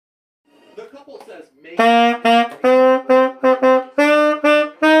The couple says maybe.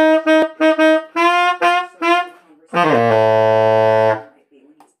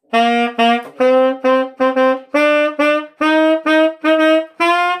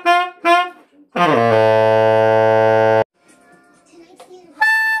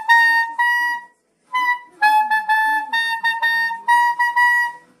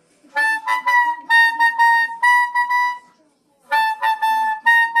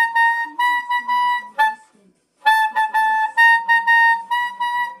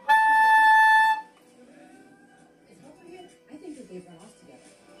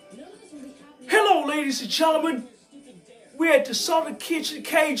 Hello, ladies and gentlemen. We're at the Southern Kitchen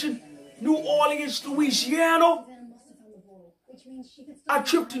Cajun, New Orleans, Louisiana. I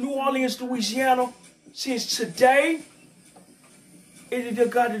tripped to New Orleans, Louisiana since today.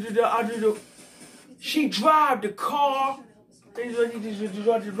 She drive the car.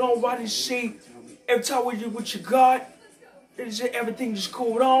 Nobody see. Every time we do what you got, everything just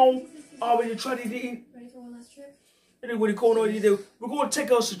going on. Already trying to eat. We're going to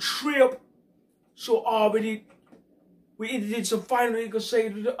take us a trip. So already we did some final. You can say, "Hey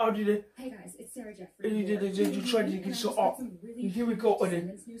guys, it's Sarah Jeffrey." You try to get so here we go.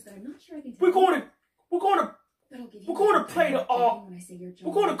 We're going to play the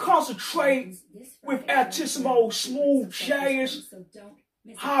we're going to concentrate with Altissimo smooth jazz,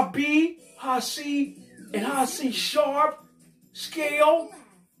 high B, high C, and high C sharp scale,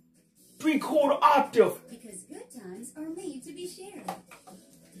 3/4 octave. Because good times are made to be shared.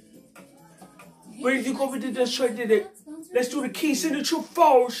 Let's do the key signature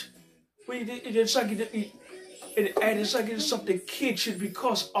first. It's like something kitchen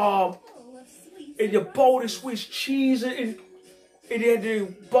because in the bowl is Swiss cheese and the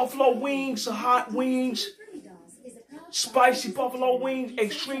buffalo wings, the hot wings, spicy buffalo wings,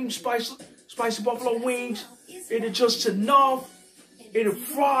 extreme spicy buffalo wings, and it's just enough. And the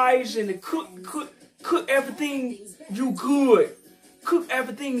fries and the cook everything you good. Cook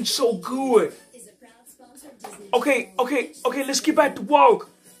everything so good. Okay, let's get back to work.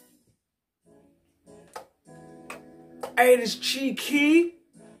 Add this G key,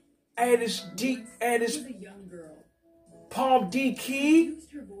 add this D, add this palm D key.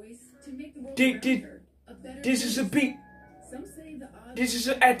 This is a B. This is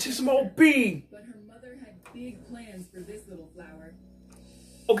an Altissimo B. But her mother had big plans for this little flower.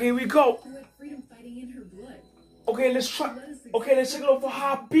 Okay, here we go. Who had freedom fighting in her blood. Okay, let's try. Okay, let's take it over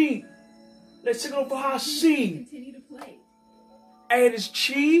high B. Let's take it over high C. Add this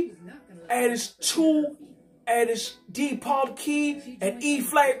G, add this 2, add this D palm key, and E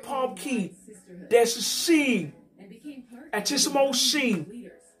flat palm key. That's a C. Altissimo C.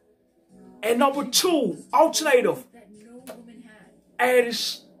 And number 2, alternative. Add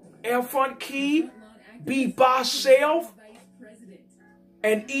this F front key, B by self,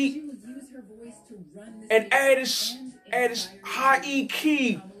 and E, and add this high E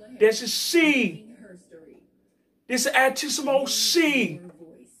key. That's a C. This is Altissimo C.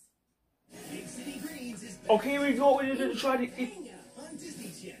 Okay, here we go. We're gonna try to.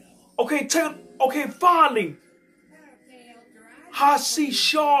 Okay, finally. High C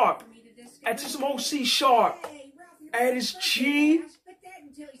sharp. Altissimo C sharp. Add this G.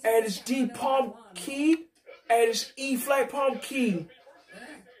 Add this D palm key. Add this E flat palm key.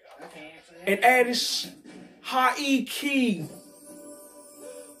 And add this high E key.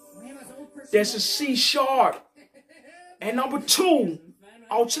 That's a C sharp. And number 2,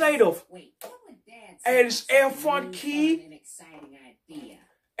 alternative. Add this F front key.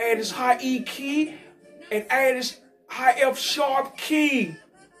 Add this high E key. And add this high F sharp key.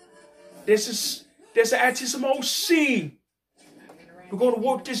 That's an Altissimo C. We're going to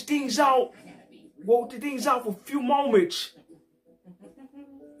work these things out. Work the things out for a few moments.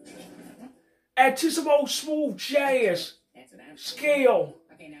 Altissimo smooth jazz. Scale.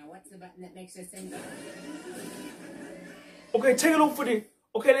 The button that makes this thing. Okay, take it over for the.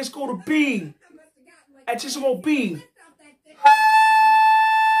 Okay, let's go to B. Altissimo B.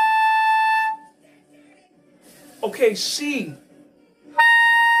 Okay, C.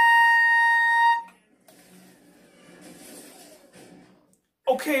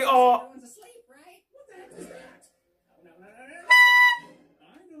 Okay,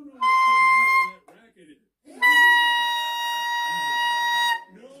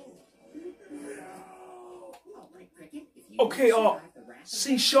 Okay,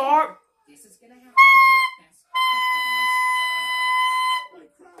 C sharp.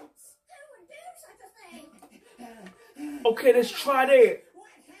 Okay, let's try that.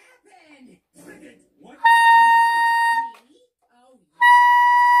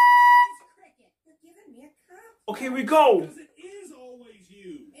 Okay, here we go. Because it is always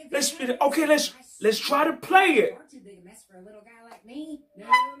you. Let's try to play it. Far too big a mess for a little guy like me. No.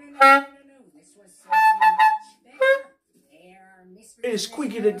 This was something much better. There are mysteries. It is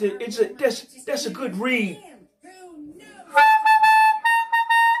squeaky. That's a good read. Who knows?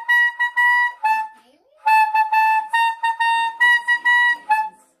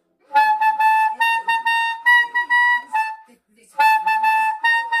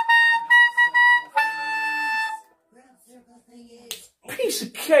 Piece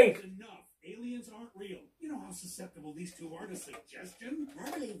of cake. Enough. Aliens aren't real. You know how susceptible these two are to suggestion.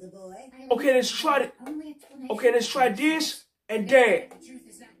 I believe the boy. Okay, let's try it. Okay, let's try this and that. The truth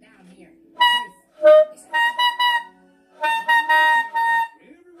is not down here. The truth is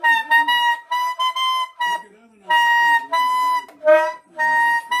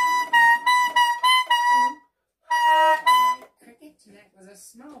Cricket, that was a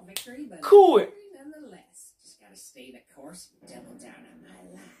small victory, but Cool. nonetheless. Just gotta stay the course and double down on my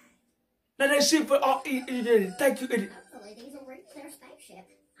lie. Now that's it for thank you. Hopefully these will reach their spaceship.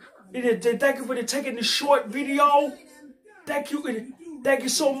 Thank you for taking the short video. Thank you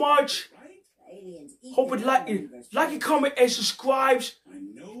so much. Aliens Hope it like it, comment, and subscribe.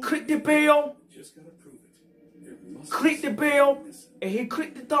 Click the bell. Just gotta prove it. There must Click the bell and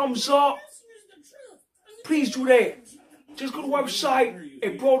click the thumbs up. Please do that. Just go to the website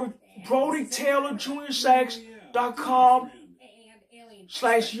at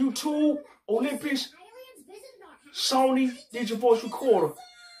BrodyTaylorJr.com/YouTube Olympics Sony Digital Voice Recorder.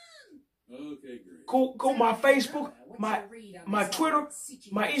 Okay, great. Go my Facebook, my Twitter,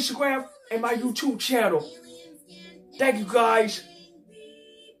 my Instagram, and my YouTube channel. Thank you guys.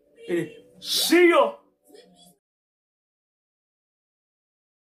 See ya.